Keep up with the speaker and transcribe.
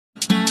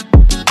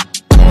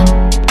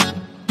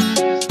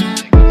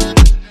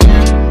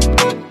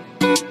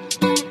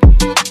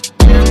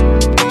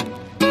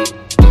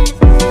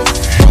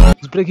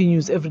breaking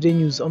news, everyday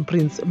news on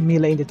Prince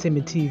Miller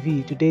Entertainment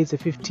TV. Today is the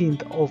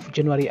 15th of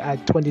January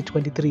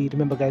 2023.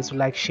 Remember, guys, to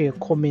like, share,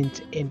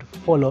 comment, and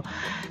follow.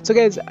 So,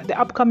 guys, the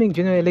upcoming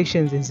general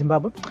elections in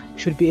Zimbabwe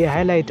should be a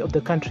highlight of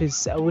the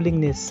country's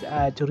willingness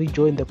to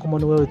rejoin the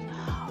Commonwealth.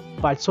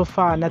 But so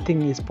far,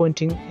 nothing is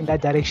pointing in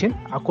that direction,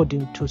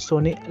 according to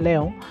Sonny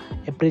Leong,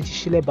 a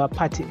British Labour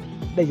Party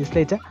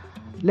legislator.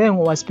 Leong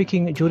was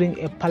speaking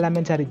during a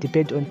parliamentary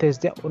debate on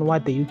Thursday on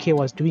what the UK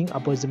was doing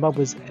about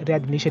Zimbabwe's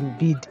readmission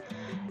bid.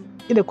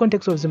 In the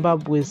context of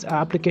Zimbabwe's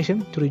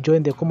application to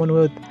rejoin the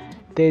Commonwealth,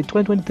 the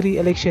 2023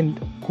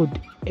 election could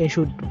and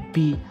should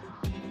be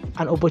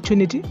an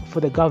opportunity for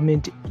the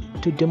government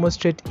to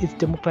demonstrate its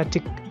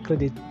democratic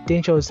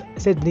credentials.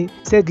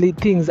 Sadly,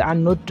 things are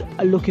not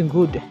looking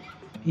good,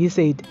 he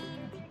said.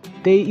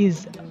 There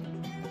is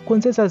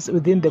consensus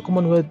within the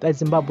Commonwealth that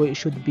Zimbabwe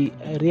should be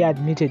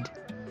readmitted.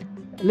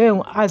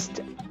 Leong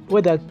asked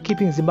whether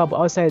keeping Zimbabwe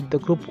outside the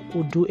group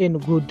would do any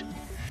good.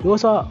 He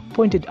also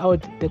pointed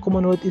out the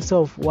Commonwealth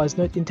itself was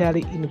not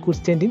entirely in good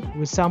standing,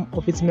 with some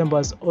of its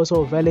members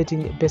also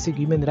violating basic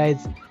human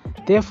rights.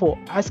 Therefore,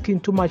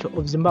 asking too much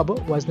of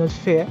Zimbabwe was not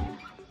fair.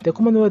 The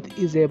Commonwealth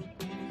is a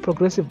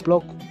progressive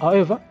bloc.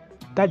 However,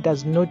 that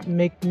does not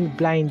make me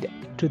blind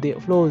to the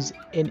flaws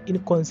and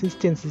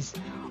inconsistencies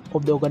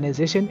of the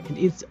organization and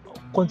its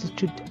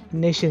constituent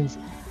nations.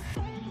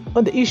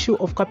 On the issue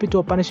of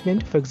capital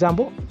punishment, for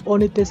example,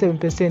 only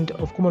 37%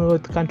 of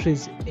Commonwealth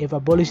countries have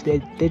abolished the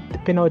death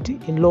penalty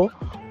in law,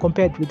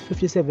 compared with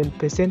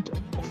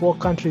 57% of all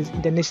countries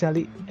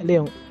internationally,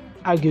 Leong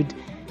argued.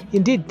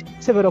 Indeed,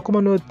 several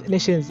Commonwealth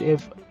nations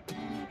have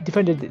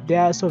defended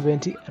their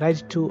sovereignty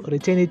right to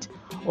retain it,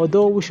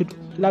 although we should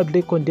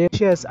loudly condemn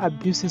shares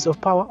abuses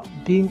of power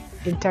being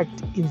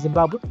intact in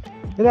Zimbabwe.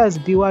 Let us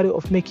be wary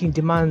of making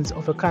demands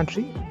of a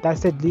country that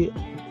sadly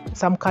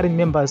some current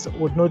members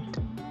would not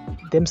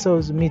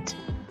themselves meet.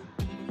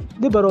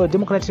 Liberal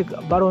Democratic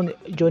Baron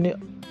Johnny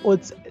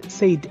Oates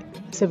said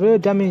severe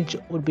damage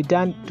would be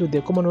done to the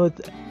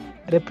Commonwealth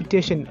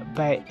reputation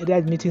by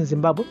readmitting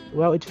Zimbabwe,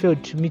 while it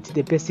failed to meet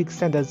the basic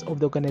standards of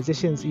the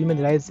organization's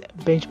human rights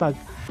benchmark.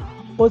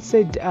 Oates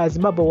said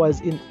Zimbabwe was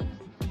in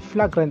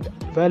flagrant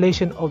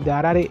violation of the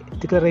Harare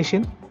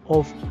Declaration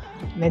of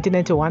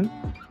 1991.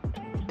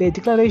 The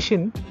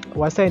declaration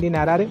was signed in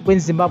Harare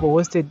when Zimbabwe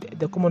hosted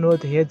the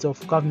Commonwealth Heads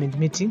of Government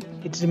meeting.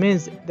 It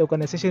remains the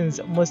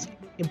organization's most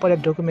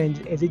important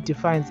document as it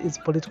defines its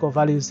political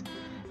values.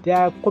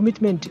 Their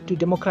commitment to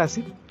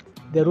democracy,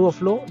 the rule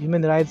of law,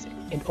 human rights,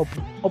 and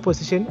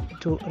opposition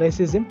to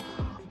racism.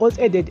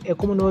 Also added a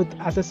Commonwealth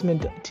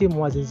assessment team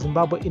was in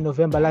Zimbabwe in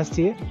November last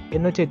year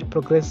and noted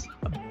progress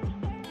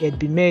had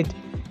been made.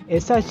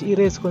 As such, he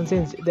raised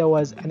concerns there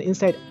was an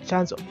inside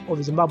chance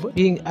of Zimbabwe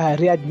being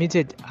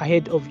readmitted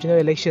ahead of general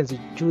elections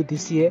due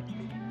this year.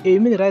 A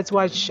Human Rights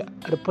Watch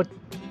report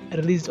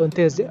released on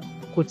Thursday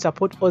could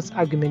support Oates'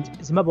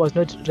 argument Zimbabwe was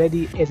not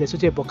ready as a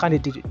suitable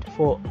candidate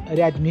for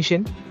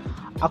readmission.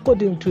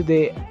 According to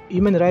the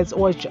Human Rights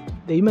Watch,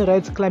 the human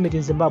rights climate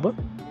in Zimbabwe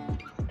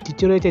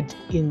deteriorated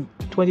in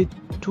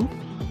 2022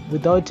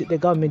 without the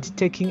government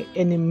taking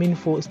any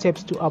meaningful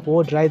steps to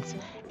uphold rights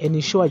and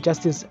ensure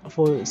justice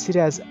for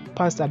serious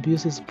past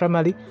abuses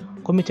primarily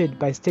committed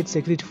by state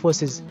security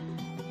forces.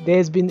 There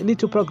has been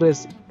little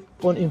progress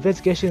on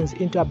investigations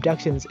into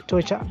abductions,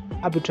 torture,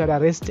 arbitrary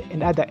arrest,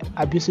 and other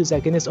abuses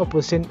against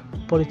opposition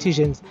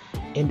politicians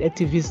and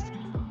activists.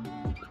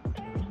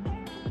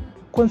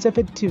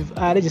 Conservative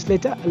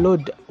legislator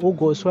Lord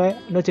Hugo Swire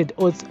noted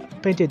Oates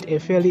painted a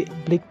fairly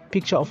bleak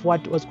picture of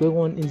what was going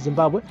on in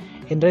Zimbabwe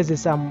and raised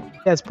some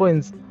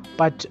points,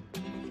 but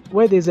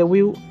where there is a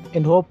will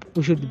and hope,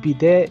 we should be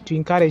there to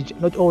encourage,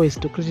 not always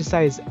to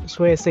criticize,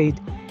 Swire said.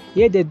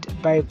 He added,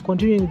 by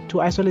continuing to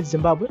isolate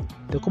Zimbabwe,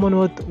 the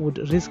Commonwealth would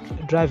risk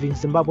driving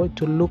Zimbabwe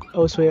to look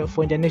elsewhere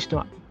for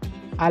international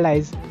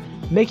allies,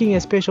 making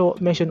a special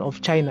mention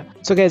of China.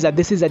 So guys,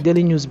 this is a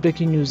daily news,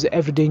 breaking news,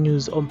 everyday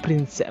news on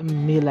Prince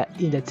Miller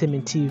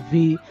Entertainment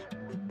TV.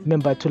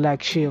 Remember to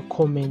like, share,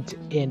 comment,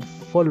 and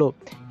follow.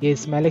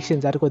 Yes, my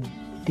elections are recorded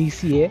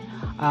this year,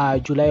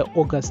 July,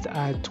 August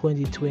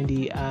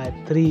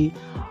 2023.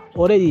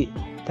 Already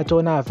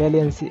tataona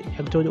violence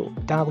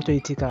yakutanga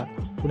kutoitika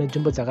kuna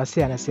nzvimbo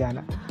dzakasiyana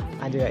siyana,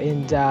 and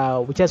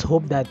we just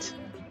hope that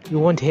we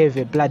won't have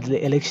a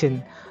bloody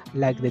election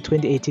like the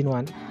 2018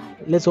 one.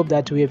 Let's hope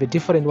that we have a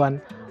different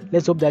one.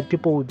 Let's hope that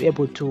people will be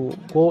able to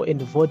go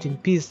and vote in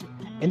peace,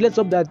 and let's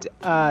hope that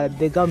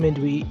the government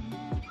will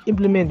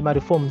implement my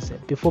reforms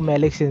before my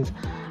elections,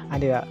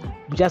 and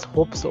we just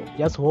hope so.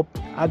 Just hope.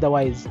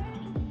 Otherwise,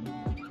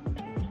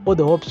 all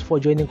the hopes for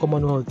joining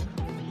Commonwealth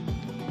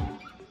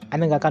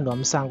anenge akandwa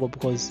musango,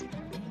 because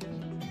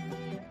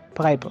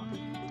pakaipa.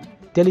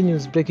 Daily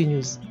news, breaking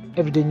news,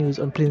 everyday news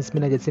on Prince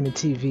Miller Entertainment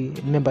TV.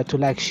 Remember to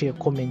like, share,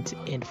 comment,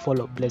 and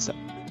follow. Bless up.